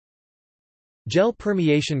Gel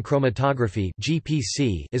permeation chromatography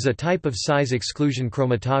 (GPC) is a type of size exclusion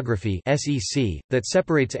chromatography (SEC) that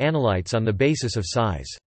separates analytes on the basis of size.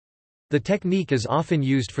 The technique is often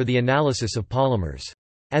used for the analysis of polymers.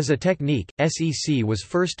 As a technique, SEC was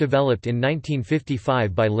first developed in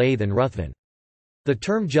 1955 by Lathe and Ruthven. The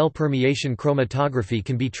term gel permeation chromatography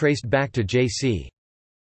can be traced back to J.C.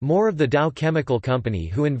 Moore of the Dow Chemical Company,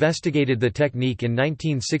 who investigated the technique in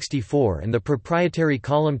 1964, and the proprietary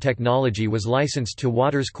column technology was licensed to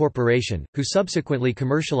Waters Corporation, who subsequently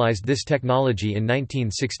commercialized this technology in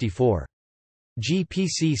 1964.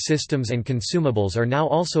 GPC systems and consumables are now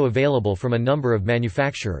also available from a number of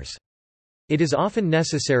manufacturers. It is often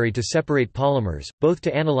necessary to separate polymers, both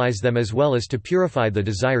to analyze them as well as to purify the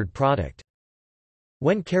desired product.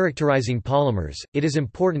 When characterizing polymers, it is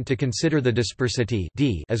important to consider the dispersity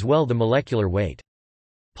D as well the molecular weight.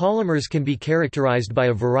 Polymers can be characterized by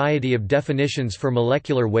a variety of definitions for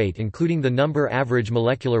molecular weight, including the number average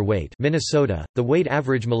molecular weight Minnesota, the weight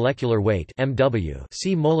average molecular weight MW,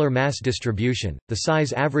 see molar mass distribution, the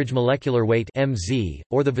size average molecular weight MZ,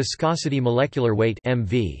 or the viscosity molecular weight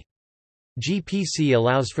MV. GPC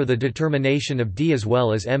allows for the determination of D as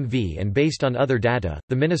well as MV, and based on other data,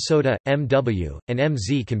 the Minnesota, MW, and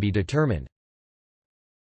MZ can be determined.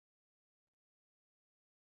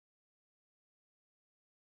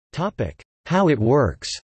 How it works.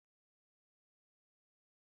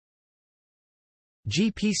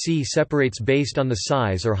 GPC separates based on the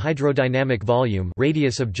size or hydrodynamic volume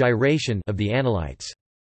radius of gyration of the analytes.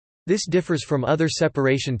 This differs from other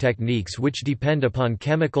separation techniques which depend upon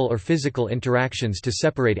chemical or physical interactions to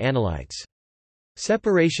separate analytes.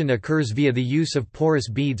 Separation occurs via the use of porous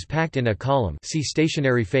beads packed in a column. See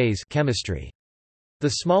stationary phase chemistry. The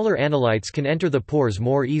smaller analytes can enter the pores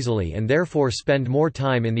more easily and therefore spend more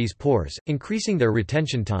time in these pores, increasing their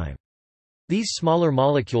retention time. These smaller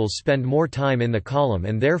molecules spend more time in the column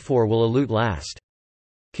and therefore will elute last.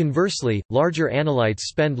 Conversely, larger analytes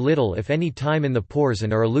spend little if any time in the pores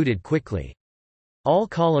and are eluted quickly. All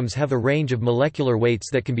columns have a range of molecular weights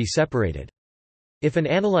that can be separated. If an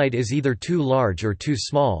analyte is either too large or too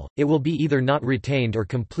small, it will be either not retained or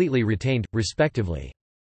completely retained, respectively.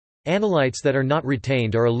 Analytes that are not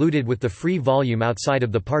retained are eluted with the free volume outside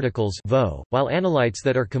of the particles (VO), while analytes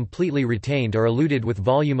that are completely retained are eluted with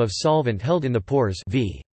volume of solvent held in the pores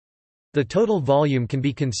 (V). The total volume can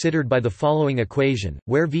be considered by the following equation,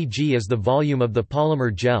 where Vg is the volume of the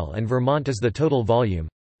polymer gel and Vermont is the total volume.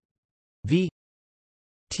 V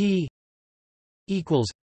T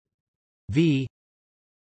equals V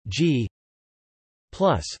G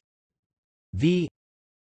plus V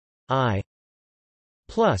I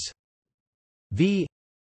plus V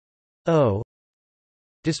O.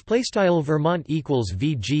 Display style Vermont equals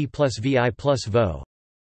Vg plus Vi plus Vo.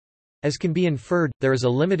 As can be inferred, there is a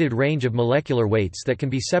limited range of molecular weights that can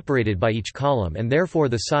be separated by each column, and therefore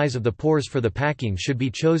the size of the pores for the packing should be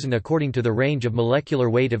chosen according to the range of molecular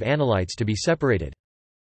weight of analytes to be separated.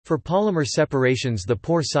 For polymer separations, the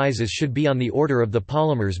pore sizes should be on the order of the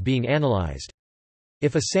polymers being analyzed.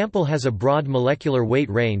 If a sample has a broad molecular weight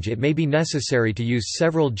range, it may be necessary to use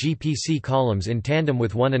several GPC columns in tandem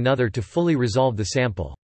with one another to fully resolve the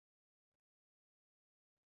sample.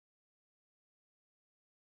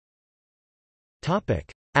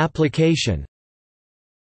 Application.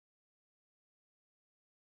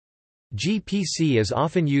 GPC is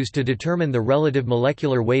often used to determine the relative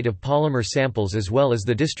molecular weight of polymer samples as well as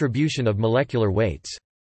the distribution of molecular weights.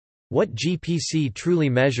 What GPC truly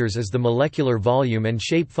measures is the molecular volume and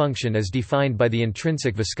shape function as defined by the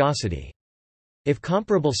intrinsic viscosity. If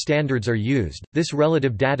comparable standards are used, this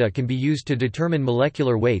relative data can be used to determine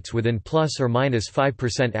molecular weights within plus or minus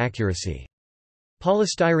 5% accuracy.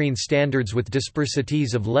 Polystyrene standards with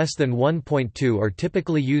dispersities of less than 1.2 are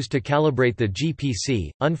typically used to calibrate the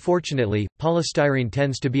GPC. Unfortunately, polystyrene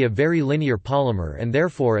tends to be a very linear polymer, and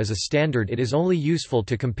therefore as a standard it is only useful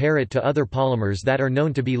to compare it to other polymers that are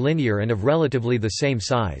known to be linear and of relatively the same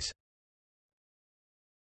size.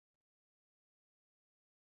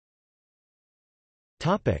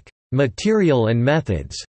 Topic: Material and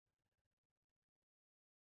methods.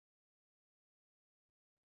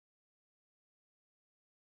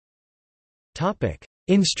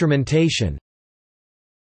 Instrumentation.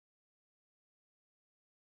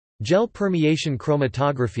 Gel permeation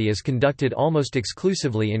chromatography is conducted almost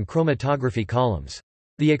exclusively in chromatography columns.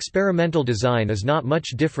 The experimental design is not much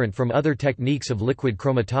different from other techniques of liquid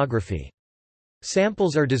chromatography.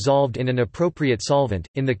 Samples are dissolved in an appropriate solvent.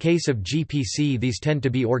 In the case of GPC, these tend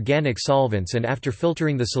to be organic solvents, and after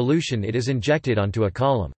filtering the solution it is injected onto a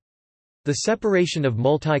column. The separation of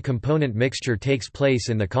multi-component mixture takes place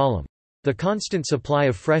in the column. The constant supply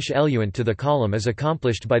of fresh eluent to the column is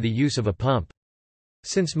accomplished by the use of a pump.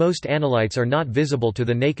 Since most analytes are not visible to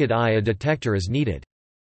the naked eye, a detector is needed.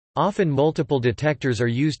 Often multiple detectors are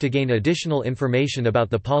used to gain additional information about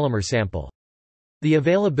the polymer sample. The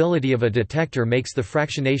availability of a detector makes the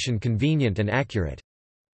fractionation convenient and accurate.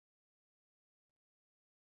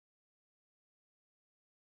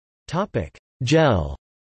 Gel.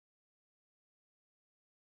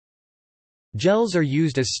 Gels are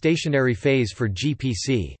used as stationary phase for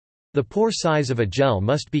GPC. The pore size of a gel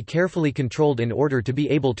must be carefully controlled in order to be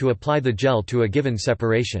able to apply the gel to a given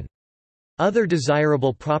separation. Other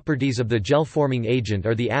desirable properties of the gel-forming agent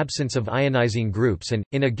are the absence of ionizing groups and,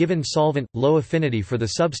 in a given solvent, low affinity for the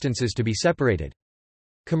substances to be separated.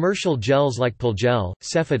 Commercial gels like Polgel,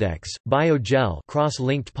 Cefidex, Biogel,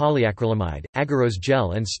 cross-linked polyacrylamide, agarose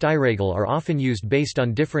gel and Styragel are often used based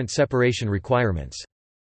on different separation requirements.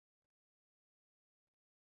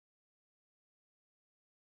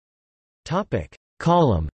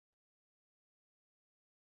 Column.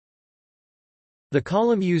 The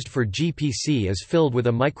column used for GPC is filled with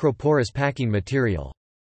a microporous packing material.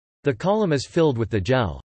 The column is filled with the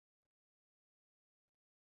gel.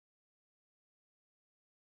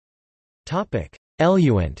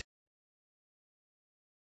 Eluent.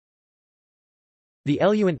 The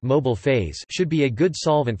eluent mobile phase should be a good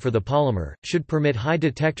solvent for the polymer, should permit high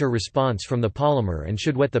detector response from the polymer and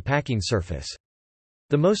should wet the packing surface.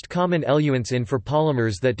 The most common eluents in for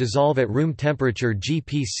polymers that dissolve at room temperature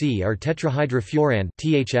GPC are tetrahydrofuran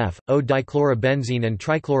 (THF), O-dichlorobenzene and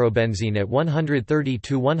trichlorobenzene at 130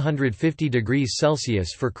 to 150 degrees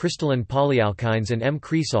Celsius for crystalline polyalkynes and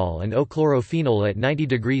M-cresol and O-chlorophenol at 90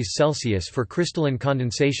 degrees Celsius for crystalline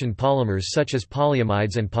condensation polymers such as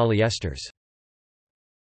polyamides and polyesters.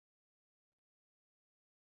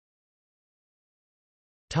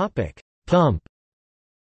 Pump.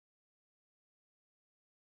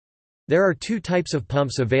 There are two types of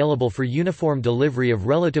pumps available for uniform delivery of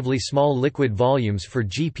relatively small liquid volumes for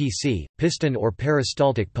GPC, piston or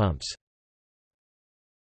peristaltic pumps.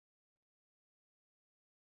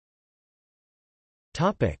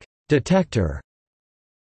 Detector.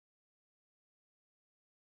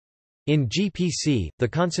 In GPC, the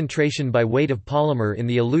concentration by weight of polymer in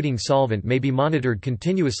the eluting solvent may be monitored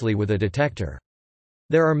continuously with a detector.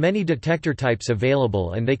 There are many detector types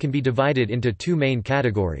available and they can be divided into two main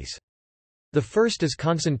categories. The first is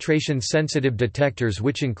concentration-sensitive detectors,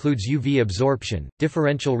 which includes UV absorption,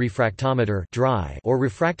 differential refractometer (dry) or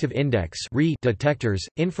refractive index (RE) detectors,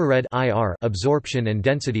 infrared (IR) absorption and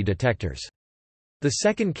density detectors. The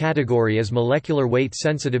second category is molecular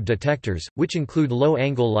weight-sensitive detectors, which include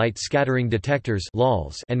low-angle light scattering detectors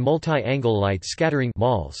 (LALs) and multi-angle light scattering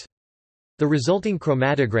 (MALs). The resulting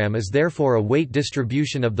chromatogram is therefore a weight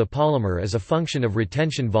distribution of the polymer as a function of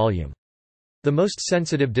retention volume. The most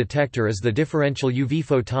sensitive detector is the differential UV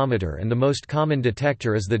photometer and the most common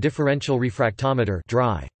detector is the differential refractometer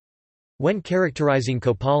 (dry). When characterizing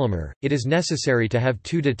copolymer, it is necessary to have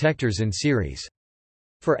two detectors in series.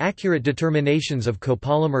 For accurate determinations of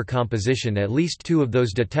copolymer composition, at least two of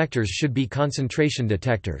those detectors should be concentration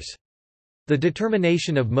detectors. The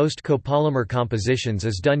determination of most copolymer compositions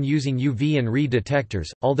is done using UV and RE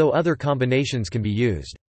detectors, although other combinations can be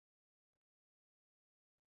used.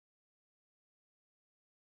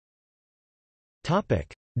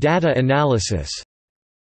 Data analysis.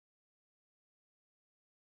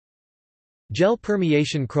 Gel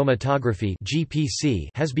permeation chromatography (GPC)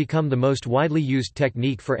 has become the most widely used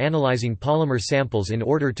technique for analyzing polymer samples in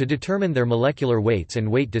order to determine their molecular weights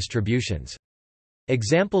and weight distributions.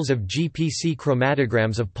 Examples of GPC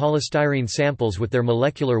chromatograms of polystyrene samples with their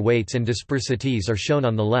molecular weights and dispersities are shown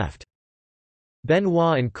on the left.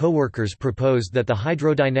 Benoit and coworkers proposed that the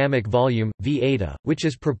hydrodynamic volume, V eta, which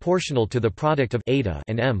is proportional to the product of eta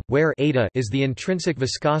and m, where eta is the intrinsic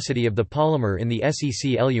viscosity of the polymer in the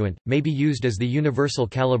SEC eluent, may be used as the universal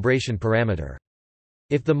calibration parameter.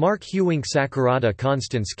 If the Mark-Hewink-Sakurada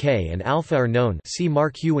constants K and alpha are known, see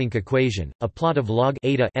Mark-Hewink equation. A plot of log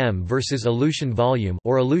eta m versus elution volume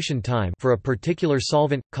or elution time for a particular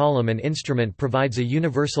solvent, column and instrument provides a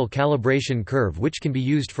universal calibration curve which can be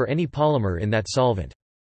used for any polymer in that solvent.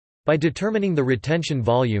 By determining the retention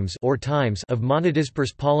volumes or times of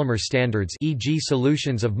monodispersed polymer standards, e.g.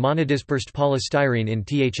 solutions of monodispersed polystyrene in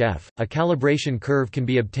THF, a calibration curve can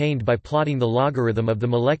be obtained by plotting the logarithm of the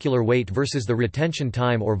molecular weight versus the retention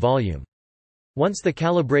time or volume. Once the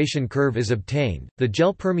calibration curve is obtained, the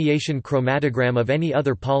gel permeation chromatogram of any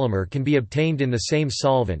other polymer can be obtained in the same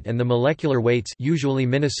solvent and the molecular weights, usually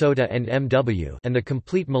Minnesota and MW, and the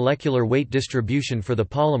complete molecular weight distribution for the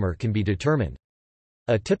polymer can be determined.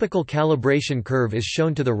 A typical calibration curve is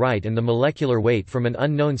shown to the right and the molecular weight from an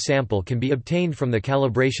unknown sample can be obtained from the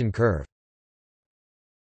calibration curve.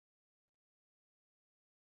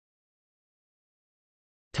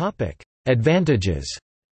 Advantages.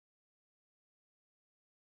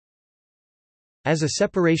 As a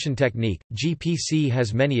separation technique, GPC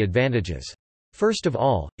has many advantages. First of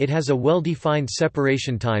all, it has a well-defined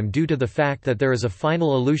separation time due to the fact that there is a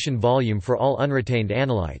final elution volume for all unretained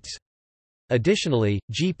analytes. Additionally,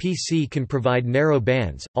 GPC can provide narrow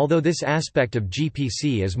bands, although this aspect of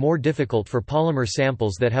GPC is more difficult for polymer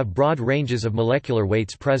samples that have broad ranges of molecular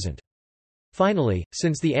weights present. Finally,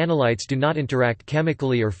 since the analytes do not interact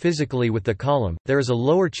chemically or physically with the column, there is a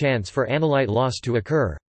lower chance for analyte loss to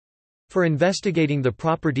occur. For investigating the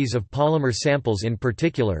properties of polymer samples in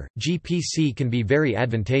particular, GPC can be very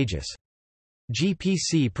advantageous.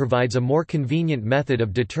 GPC provides a more convenient method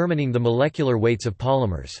of determining the molecular weights of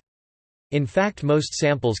polymers. In fact, most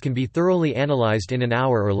samples can be thoroughly analyzed in an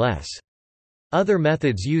hour or less. Other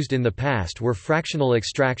methods used in the past were fractional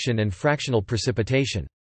extraction and fractional precipitation.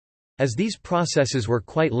 As these processes were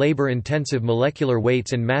quite labor-intensive, molecular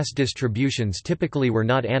weights and mass distributions typically were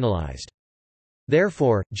not analyzed.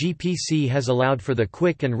 Therefore, GPC has allowed for the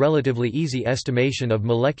quick and relatively easy estimation of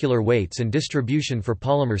molecular weights and distribution for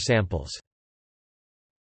polymer samples.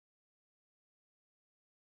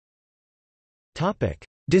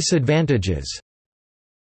 Disadvantages.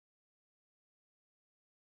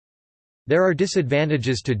 There are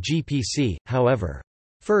disadvantages to GPC, however.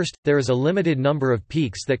 First, there is a limited number of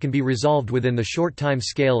peaks that can be resolved within the short time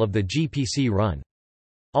scale of the GPC run.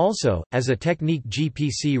 Also, as a technique,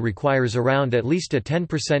 GPC requires around at least a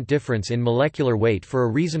 10% difference in molecular weight for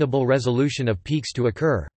a reasonable resolution of peaks to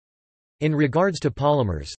occur. In regards to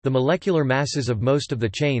polymers, the molecular masses of most of the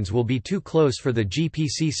chains will be too close for the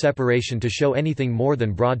GPC separation to show anything more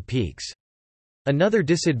than broad peaks. Another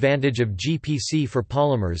disadvantage of GPC for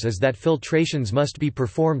polymers is that filtrations must be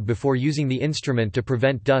performed before using the instrument to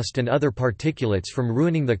prevent dust and other particulates from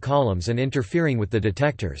ruining the columns and interfering with the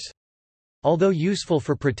detectors. Although useful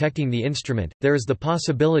for protecting the instrument, there is the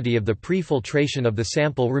possibility of the pre-filtration of the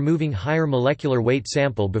sample removing higher molecular weight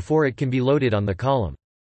sample before it can be loaded on the column.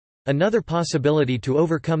 Another possibility to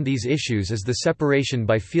overcome these issues is the separation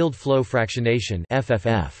by field flow fractionation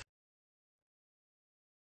 (FFF).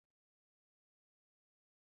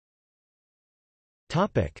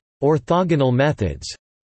 Orthogonal methods.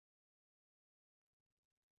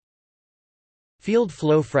 Field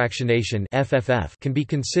flow fractionation (FFF) can be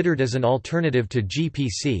considered as an alternative to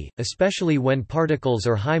GPC, especially when particles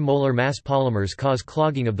or high molar mass polymers cause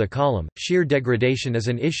clogging of the column. Shear degradation is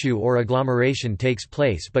an issue or agglomeration takes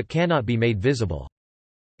place but cannot be made visible.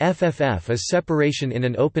 FFF is separation in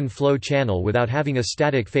an open flow channel without having a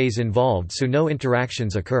static phase involved, so no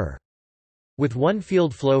interactions occur. With one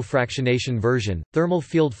field flow fractionation version, thermal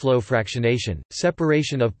field flow fractionation,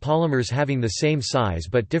 separation of polymers having the same size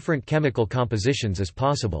but different chemical compositions is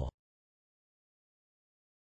possible.